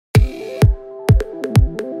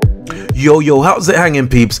Yo, how's it hanging,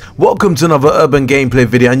 peeps? Welcome to another urban gameplay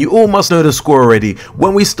video, and you all must know the score already.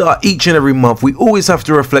 When we start each and every month, we always have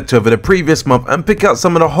to reflect over the previous month and pick out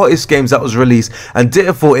some of the hottest games that was released, and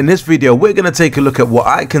therefore in this video we're going to take a look at what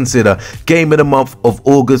I consider game of the month of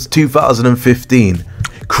August 2015.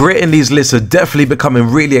 Creating these lists are definitely becoming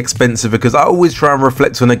really expensive because I always try and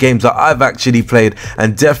reflect on the games that I've actually played,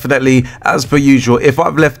 and definitely, as per usual, if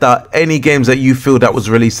I've left out any games that you feel that was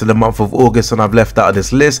released in the month of August and I've left out of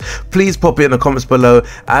this list, please pop it in the comments below,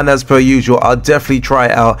 and as per usual, I'll definitely try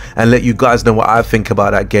it out and let you guys know what I think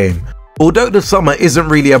about that game. Although the summer isn't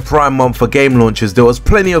really a prime month for game launches, there was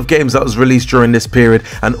plenty of games that was released during this period,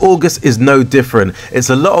 and August is no different.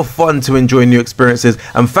 It's a lot of fun to enjoy new experiences,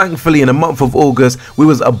 and thankfully in the month of August we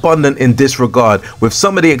was abundant in this regard, with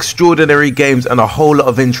some of the extraordinary games and a whole lot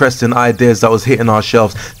of interesting ideas that was hitting our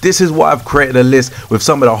shelves. This is why I've created a list with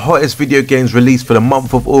some of the hottest video games released for the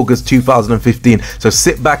month of August 2015, so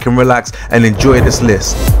sit back and relax and enjoy this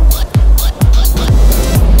list.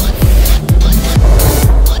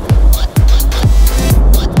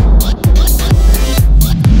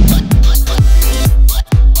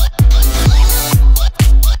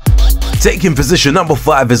 Taking position number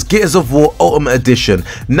 5 is Gears of War Ultimate Edition.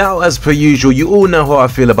 Now, as per usual, you all know how I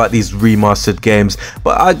feel about these remastered games,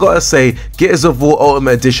 but I gotta say, Gears of War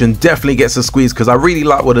Ultimate Edition definitely gets a squeeze because I really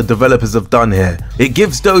like what the developers have done here. It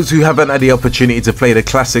gives those who haven't had the opportunity to play the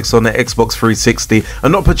classics on the Xbox 360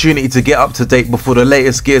 an opportunity to get up to date before the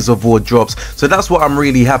latest Gears of War drops, so that's what I'm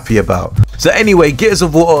really happy about. So anyway, Gears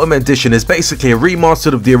of War Ultimate Edition is basically a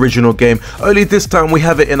remastered of the original game, only this time we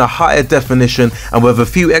have it in a higher definition and with a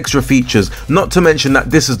few extra features. Not to mention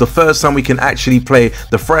that this is the first time we can actually play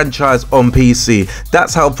the franchise on PC.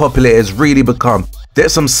 That's how popular it has really become.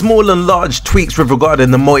 There's some small and large tweaks with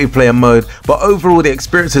regarding the multiplayer mode, but overall the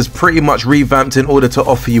experience is pretty much revamped in order to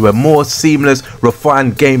offer you a more seamless,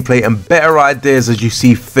 refined gameplay and better ideas as you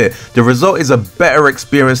see fit. The result is a better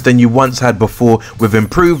experience than you once had before, with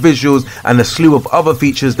improved visuals and a slew of other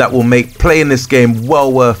features that will make playing this game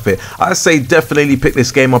well worth it. I say definitely pick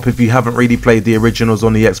this game up if you haven't really played the originals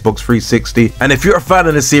on the Xbox 360, and if you're a fan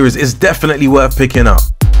of the series, it's definitely worth picking up.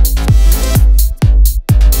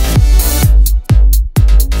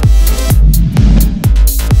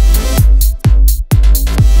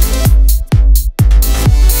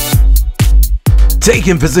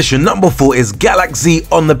 Taking position number 4 is Galak-Z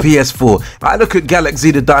on the PS4. I look at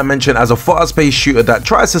Galak-Z the Dimension as a fast-paced shooter that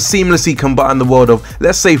tries to seamlessly combine the world of,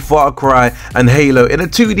 let's say, Far Cry and Halo in a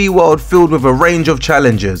 2D world filled with a range of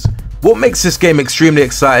challenges. What makes this game extremely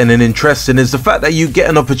exciting and interesting is the fact that you get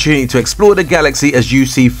an opportunity to explore the galaxy as you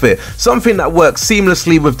see fit, something that works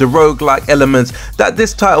seamlessly with the roguelike elements that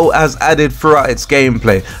this title has added throughout its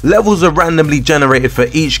gameplay. Levels are randomly generated for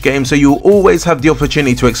each game, so you'll always have the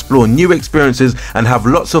opportunity to explore new experiences and have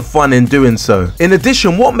lots of fun in doing so. In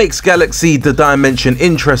addition, what makes Galak-Z the Dimension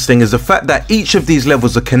interesting is the fact that each of these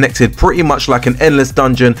levels are connected pretty much like an endless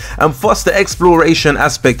dungeon, and thus the exploration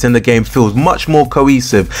aspect in the game feels much more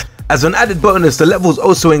cohesive. As an added bonus, the levels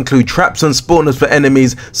also include traps and spawners for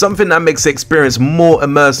enemies, something that makes the experience more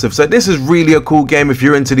immersive. So this is really a cool game if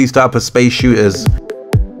you're into these type of space shooters.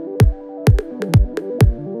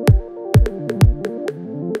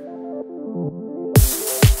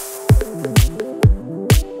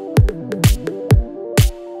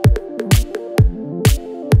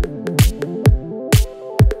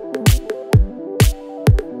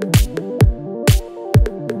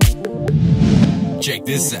 Check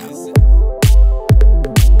this out.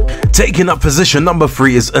 Taking up position number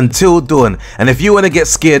 3 is Until Dawn, and if you want to get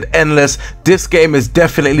scared endless, this game is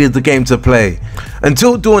definitely the game to play.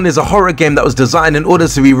 Until Dawn is a horror game that was designed in order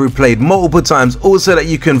to be replayed multiple times, also that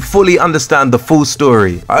you can fully understand the full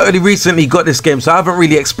story. I only recently got this game, so I haven't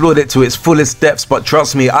really explored it to its fullest depths, but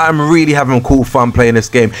trust me, I am really having cool fun playing this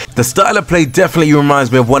game. The style of play definitely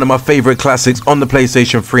reminds me of one of my favorite classics on the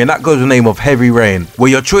PlayStation 3, and that goes with the name of Heavy Rain,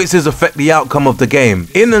 where your choices affect the outcome of the game.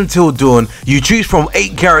 In Until Dawn, you choose from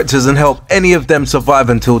 8 characters and help any of them survive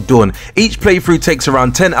until dawn. Each playthrough takes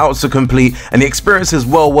around 10 hours to complete, and the experience is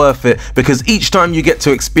well worth it because each time you get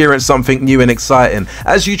to experience something new and exciting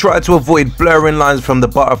as you try to avoid blurring lines from the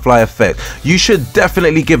butterfly effect. You should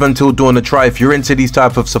definitely give Until Dawn a try if you're into these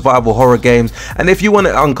type of survival horror games, and if you want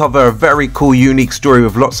to uncover a very cool, unique story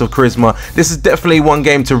with lots of charisma, this is definitely one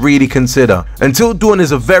game to really consider. Until Dawn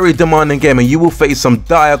is a very demanding game, and you will face some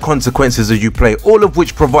dire consequences as you play, all of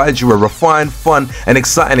which provides you a refined, fun and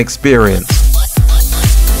exciting experience.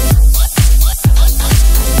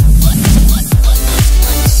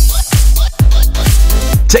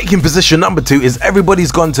 Taking position number 2 is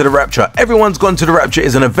Everybody's Gone to the Rapture. Everyone's Gone to the Rapture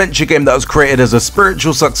is an adventure game that was created as a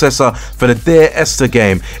spiritual successor for the Dear Esther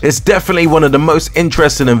game. It's definitely one of the most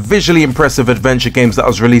interesting and visually impressive adventure games that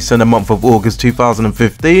was released in the month of August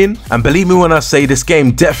 2015. And believe me when I say this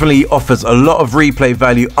game definitely offers a lot of replay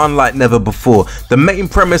value unlike never before. The main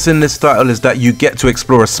premise in this title is that you get to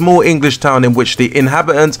explore a small English town in which the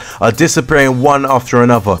inhabitants are disappearing one after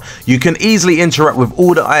another. You can easily interact with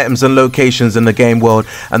all the items and locations in the game world,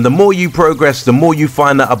 and the more you progress, the more you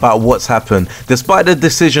find out about what's happened. Despite the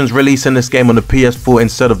decisions releasing this game on the PS4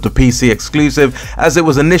 instead of the PC exclusive as it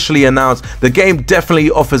was initially announced, the game definitely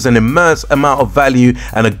offers an immense amount of value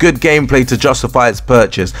and a good gameplay to justify its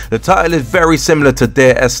purchase. The title is very similar to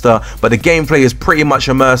Dear Esther, but the gameplay is pretty much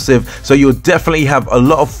immersive, so you'll definitely have a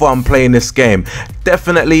lot of fun playing this game.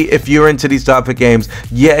 Definitely, if you're into these type of games,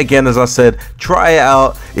 yet again, as I said, try it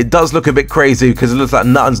out. It does look a bit crazy because it looks like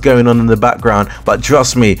nothing's going on in the background, but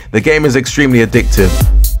trust me, the game is extremely addictive.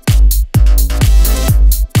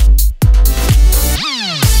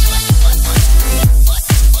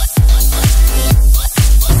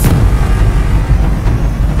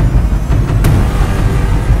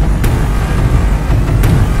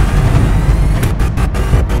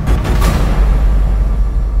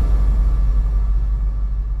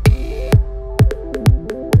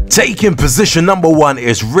 Taking position number 1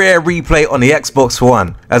 is Rare Replay on the Xbox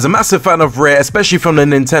One. As a massive fan of Rare, especially from the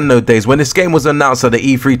Nintendo days, when this game was announced at the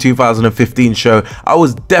E3 2015 show, I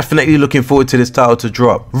was definitely looking forward to this title to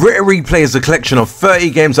drop. Rare Replay is a collection of 30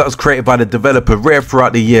 games that was created by the developer Rare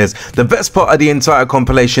throughout the years. The best part of the entire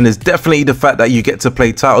compilation is definitely the fact that you get to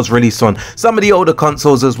play titles released on some of the older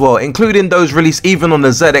consoles as well, including those released even on the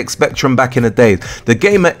ZX Spectrum back in the days. The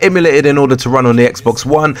game are emulated in order to run on the Xbox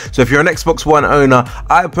One, so if you're an Xbox One owner,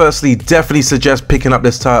 I personally definitely suggest picking up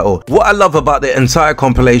this title. What I love about the entire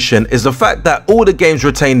compilation is the fact that all the games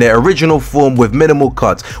retain their original form with minimal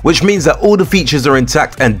cuts, which means that all the features are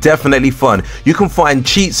intact and definitely fun. You can find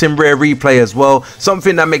cheats in Rare Replay as well,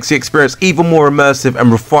 something that makes the experience even more immersive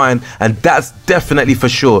and refined, and that's definitely for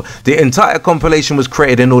sure. The entire compilation was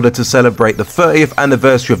created in order to celebrate the 30th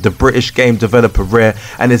anniversary of the British game developer Rare,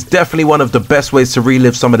 and it's definitely one of the best ways to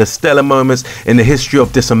relive some of the stellar moments in the history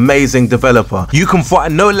of this amazing developer. You can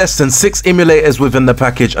find no less than 6 emulators within the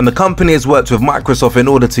package, and the company has worked with Microsoft in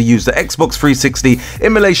order to use the Xbox 360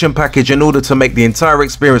 emulation package in order to make the entire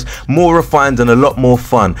experience more refined and a lot more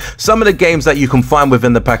fun. Some of the games that you can find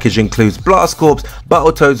within the package includes Blast Corps,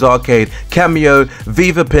 Battletoads Arcade, Cameo,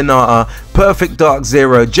 Viva Pinata, Perfect Dark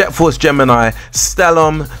Zero, Jet Force Gemini,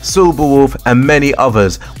 Stellum, Silverwolf, and many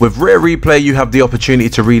others. With Rare Replay, you have the opportunity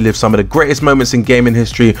to relive some of the greatest moments in gaming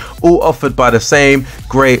history, all offered by the same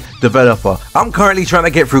great developer. I'm currently trying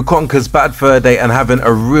to get through Conker's Bad Fur Day and having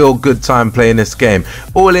a real good time playing this game.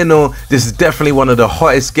 All in all, this is definitely one of the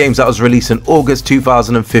hottest games that was released in August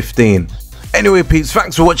 2015. Anyway peeps,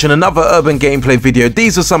 thanks for watching another urban gameplay video.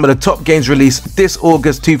 These are some of the top games released this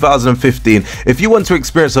August 2015. If you want to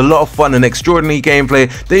experience a lot of fun and extraordinary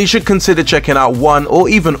gameplay, then you should consider checking out one or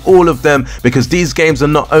even all of them, because these games are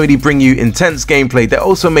not only bring you intense gameplay, they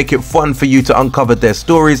also make it fun for you to uncover their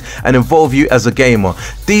stories and involve you as a gamer.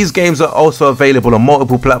 These games are also available on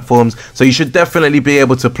multiple platforms, so you should definitely be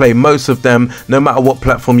able to play most of them no matter what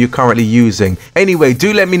platform you're currently using. Anyway,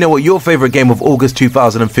 do let me know what your favorite game of August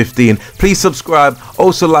 2015. Please subscribe,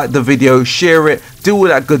 also like the video, share it, do all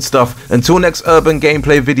that good stuff. Until next urban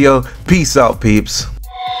gameplay video, peace out peeps.